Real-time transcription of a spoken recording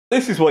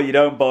This is why you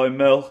don't buy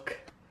milk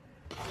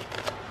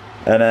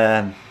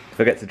and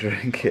forget to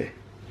drink it.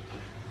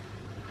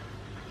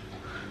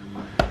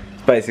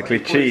 It's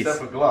basically cheese.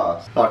 A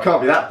glass. Oh, it can't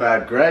be that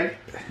bad, Greg.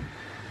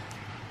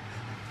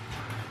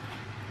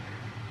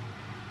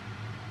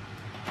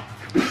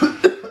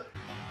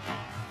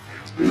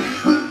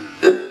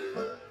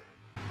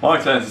 My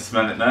turn to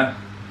smell it now.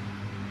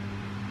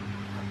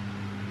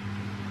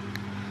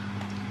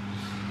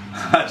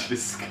 I'm actually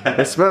scared.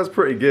 It smells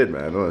pretty good,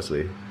 man,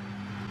 honestly.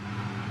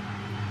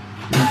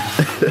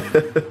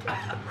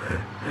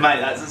 Mate,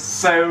 that's the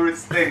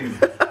sourest thing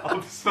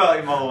I've smelled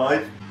in my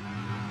life.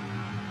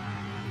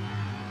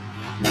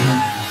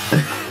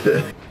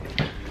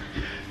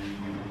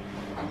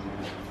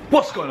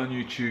 What's going on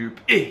YouTube?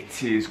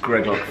 It is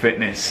Greglock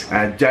Fitness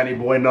And Danny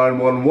Boy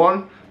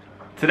 911.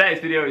 Today's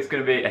video is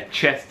going to be a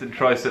chest and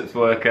triceps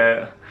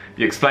workout.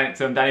 You explain it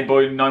to him, Danny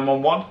Boy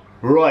 911.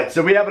 Right,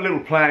 so we have a little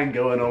plan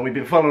going on. We've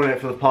been following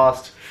it for the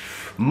past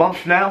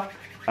month now.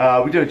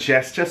 We're doing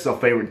chest. Chest is our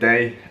favourite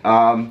day.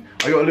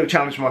 I got a little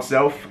challenge for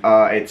myself.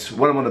 It's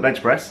when I'm on the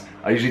bench press.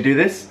 I usually do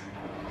this.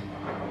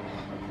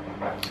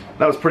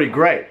 That was pretty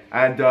great,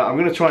 and I'm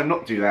going to try and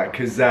not do that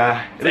because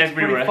it's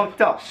pretty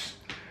fucked up.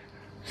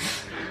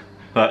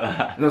 Like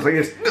that. And I was like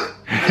this.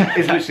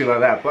 It's literally like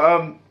that.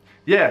 But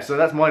yeah, so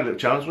that's my little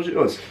challenge. What's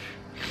yours?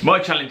 My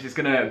challenge is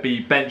going to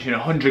be benching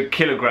 100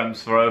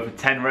 kilograms for over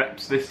 10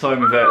 reps. This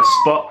time with a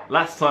spot.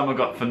 Last time I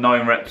got for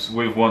 9 reps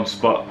with one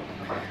spot.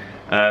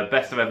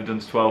 Best I've ever done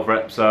is 12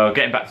 reps. So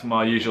getting back to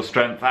my usual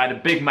strength. I had a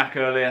Big Mac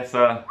earlier,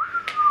 so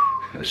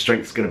the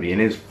strength's going to be in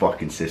his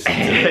fucking system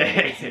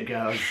today. It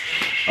goes.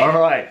 All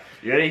right,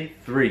 you ready?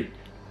 3,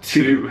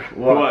 2,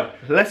 1.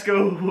 Let's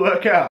go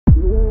work out.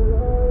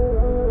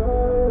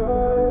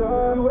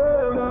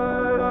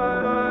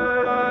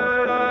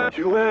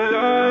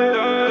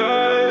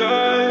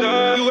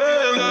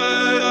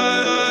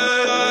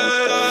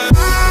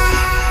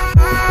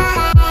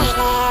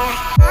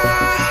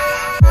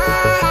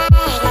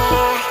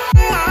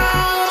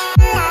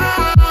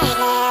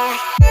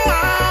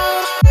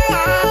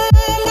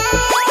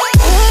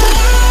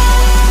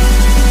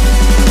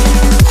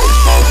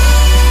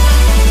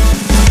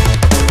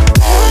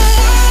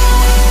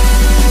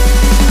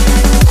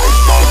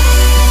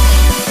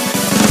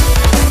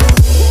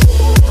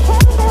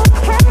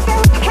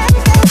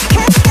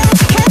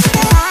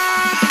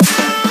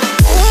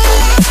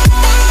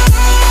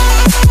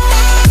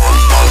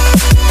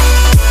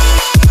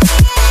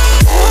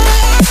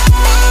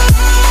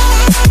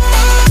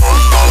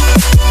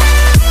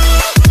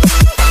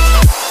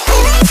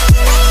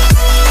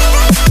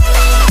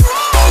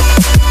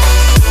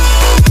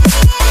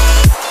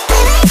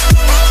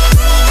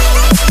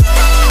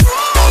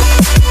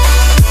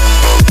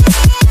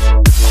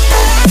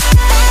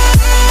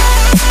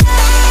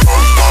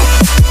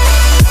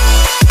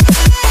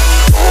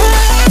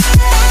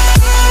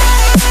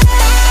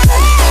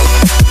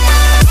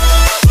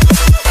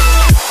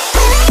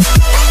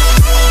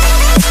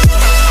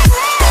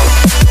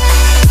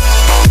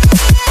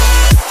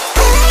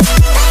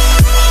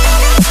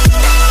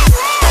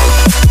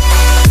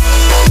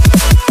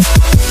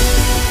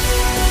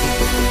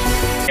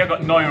 I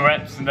got 9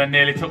 reps and then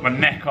nearly took my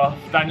neck off.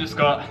 Dan just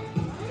got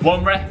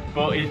 1 rep,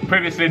 but he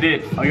previously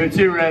did. I got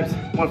 2 reps,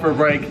 1 for a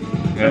break,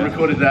 then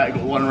recorded that, I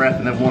got 1 rep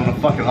and then 1 and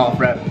a fucking half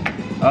rep.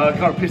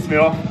 Kind of pissed me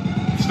off.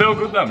 Still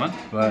good though, man.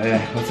 But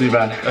yeah, not too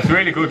bad. That's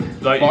really good.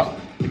 Like, but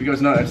if you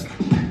guys noticed,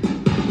 I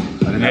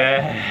didn't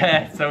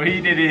yeah, so he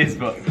did his,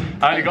 but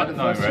I only got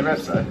 9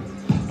 reps. Though.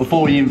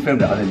 Before we even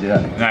filmed it, I didn't do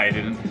that. No, he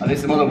didn't. I did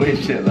some other weird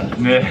shit though.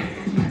 Yeah.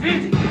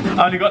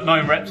 I only got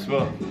 9 reps,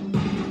 but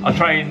I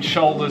trained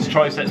shoulders,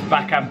 triceps,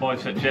 back and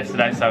biceps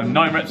yesterday, so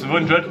 9 reps of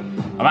 100.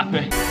 I'm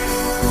happy.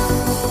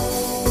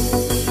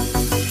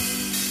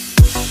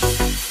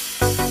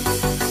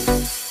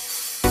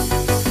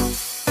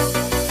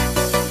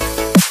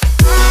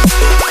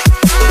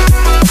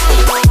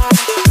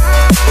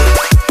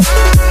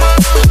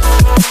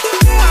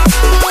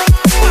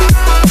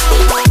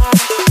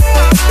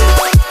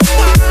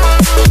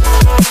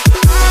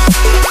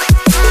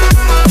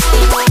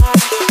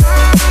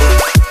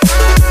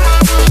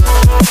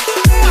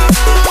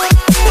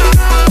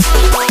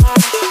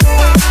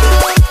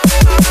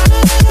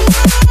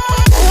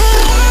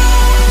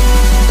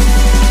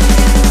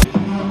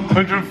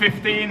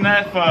 115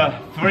 there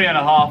for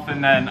 3.5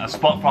 and then a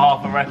spot for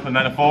half a rep and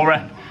then a 4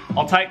 rep.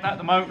 I'll take that at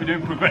the moment. We're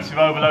doing progressive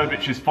overload,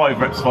 which is 5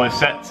 reps, 5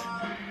 sets.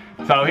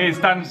 So here's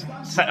Dan's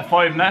set of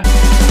 5 now.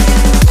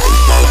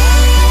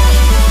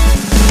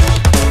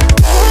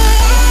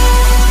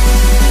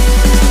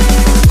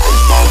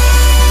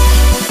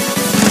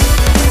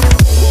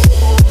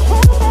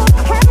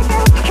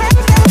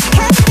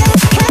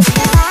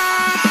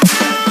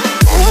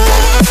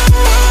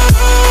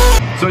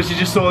 So as you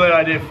just saw there,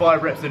 I did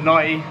 5 reps of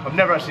 90. I've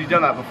never actually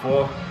done that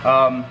before.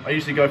 I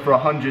usually go for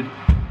 100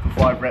 for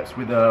 5 reps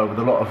with a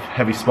lot of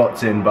heavy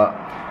spots in, but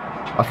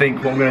I think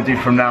what I'm going to do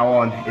from now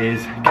on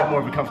is get more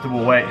of a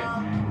comfortable weight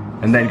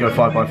and then go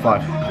 5 by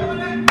 5.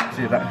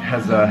 See if that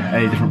has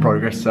any different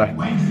progress, so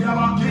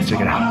let's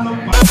check it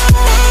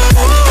out.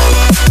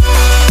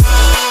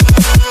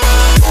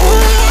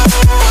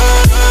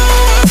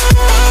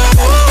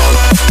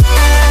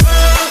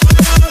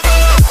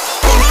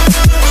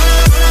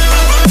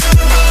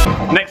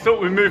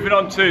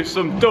 to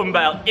some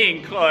dumbbell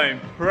incline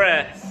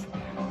press.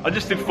 I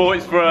just did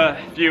 40s for a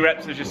few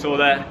reps, as you saw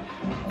there.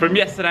 From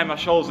yesterday, my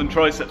shoulders and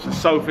triceps are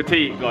so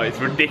fatigued, like it's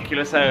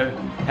ridiculous how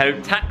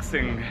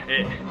taxing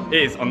it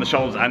is on the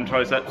shoulders and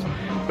triceps.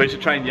 But I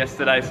trained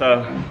yesterday,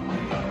 so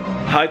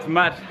it's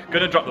mad.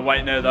 Gonna drop the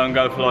weight now though and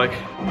go for like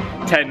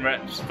 10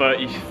 reps,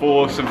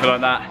 34, something like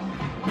that.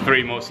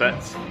 3 more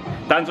sets.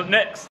 Dan's up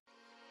next.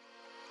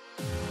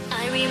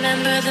 I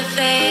remember the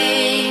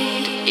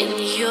fade in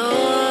your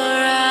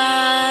eyes.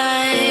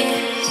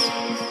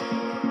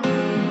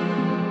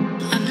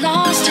 I'm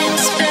lost in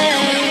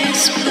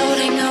space,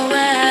 floating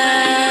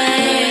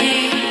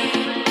away.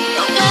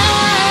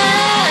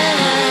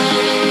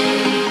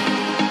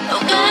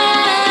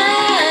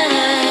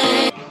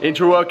 Away.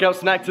 Intro workout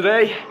snack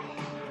today,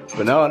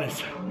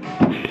 bananas.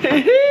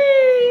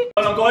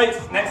 Hold on guys,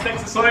 next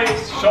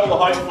exercise, shoulder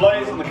height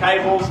flies on the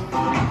cables.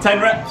 10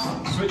 reps,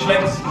 switch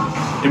legs,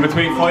 in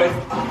between 5.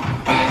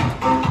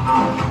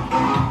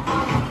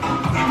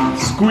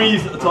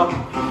 Squeeze at the top.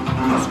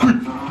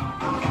 Squeeze.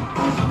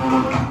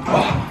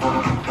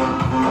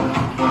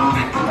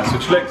 Now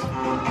switch legs.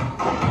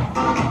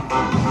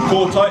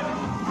 Core tight.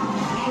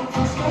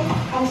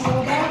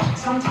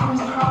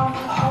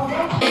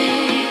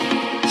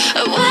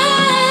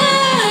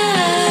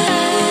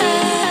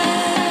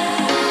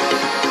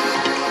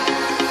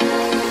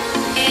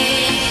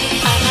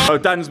 Oh,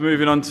 Dan's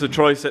moving on to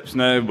triceps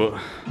now, but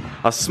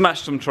I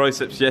smashed some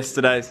triceps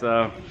yesterday,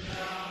 so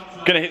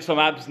gonna hit some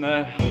abs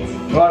now.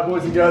 Right,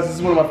 boys and girls, this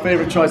is one of my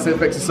favourite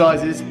tricep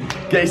exercises.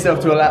 Get yourself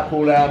to a lat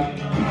pull down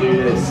and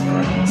do this.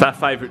 It's our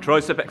favourite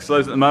tricep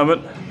exercise at the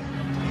moment.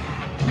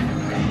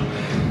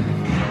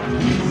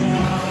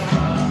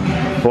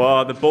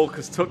 Wow, the bulk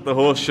has took the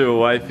horseshoe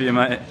away for you,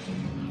 mate.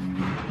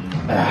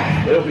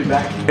 It'll be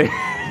back.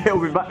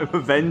 It'll be back with a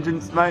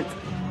vengeance, mate.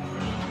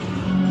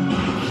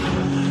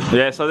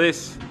 Yeah, so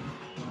this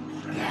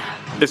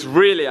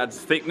really adds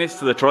thickness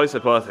to the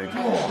tricep, I think.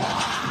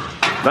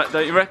 That,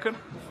 don't you reckon?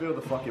 You feel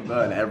the fucking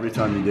burn every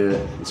time you do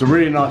it. It's a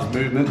really nice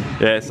movement.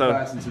 Yeah, so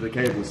Bounce into the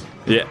cables.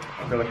 yeah.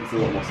 I feel like it's a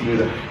lot more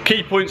smoother.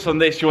 Key points on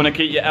this: you want to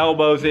keep your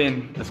elbows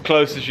in as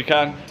close as you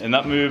can in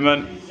that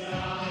movement.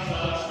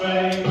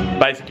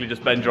 Basically,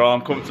 just bend your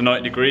arm, come up to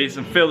 90 degrees,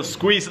 and feel the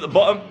squeeze at the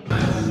bottom.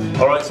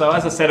 All right, so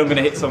as I said, I'm going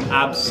to hit some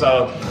abs.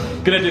 So,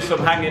 going to do some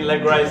hanging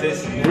leg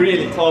raises.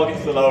 Really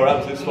targets the lower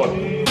abs this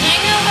one.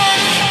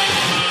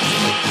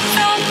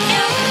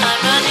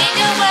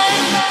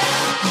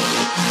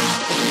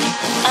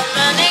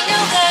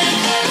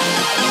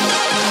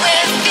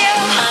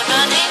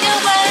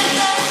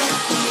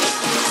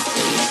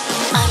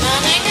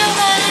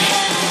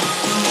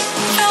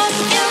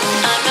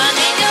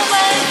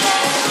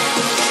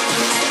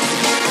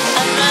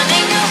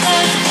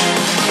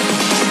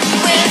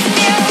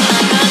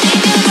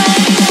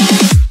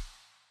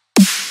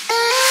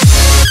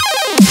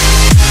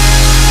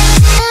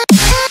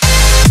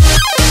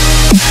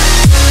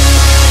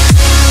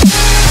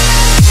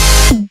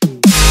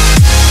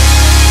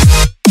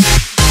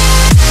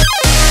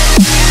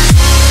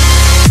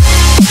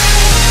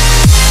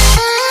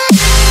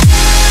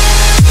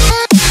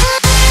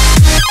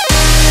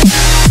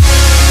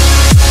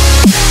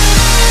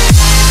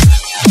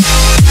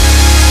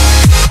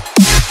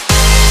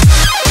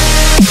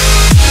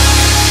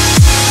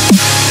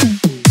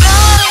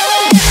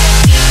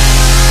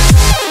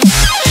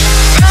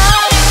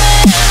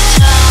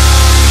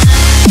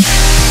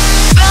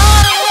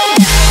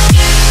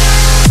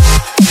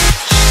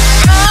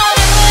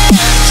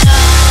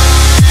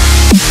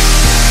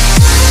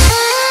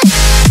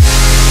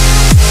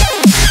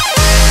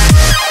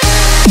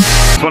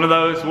 It's one of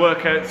those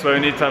workouts where we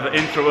need to have an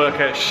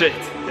intra-workout shit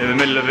in the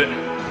middle of it.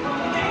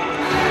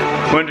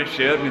 Wonder if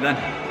she heard me then.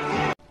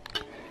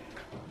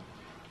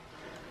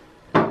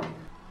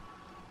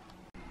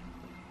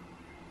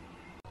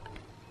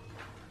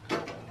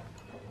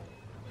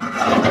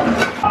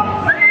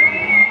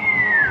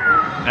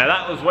 Now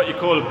that was what you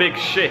call a big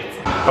shit.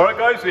 Alright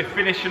guys, we're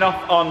finishing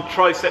off on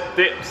tricep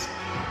dips.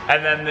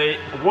 And then the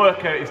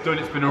workout is done.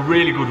 It's been a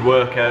really good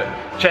workout.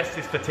 Chest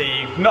is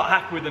fatigued. Not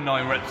happy with the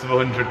 9 reps of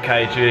 100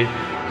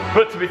 kg.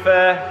 But to be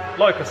fair,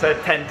 like I said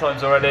 10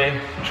 times already,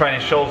 training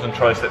shoulders and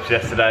triceps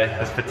yesterday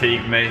has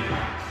fatigued me.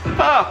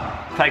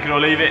 Take it or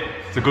leave it.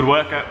 It's a good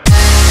workout.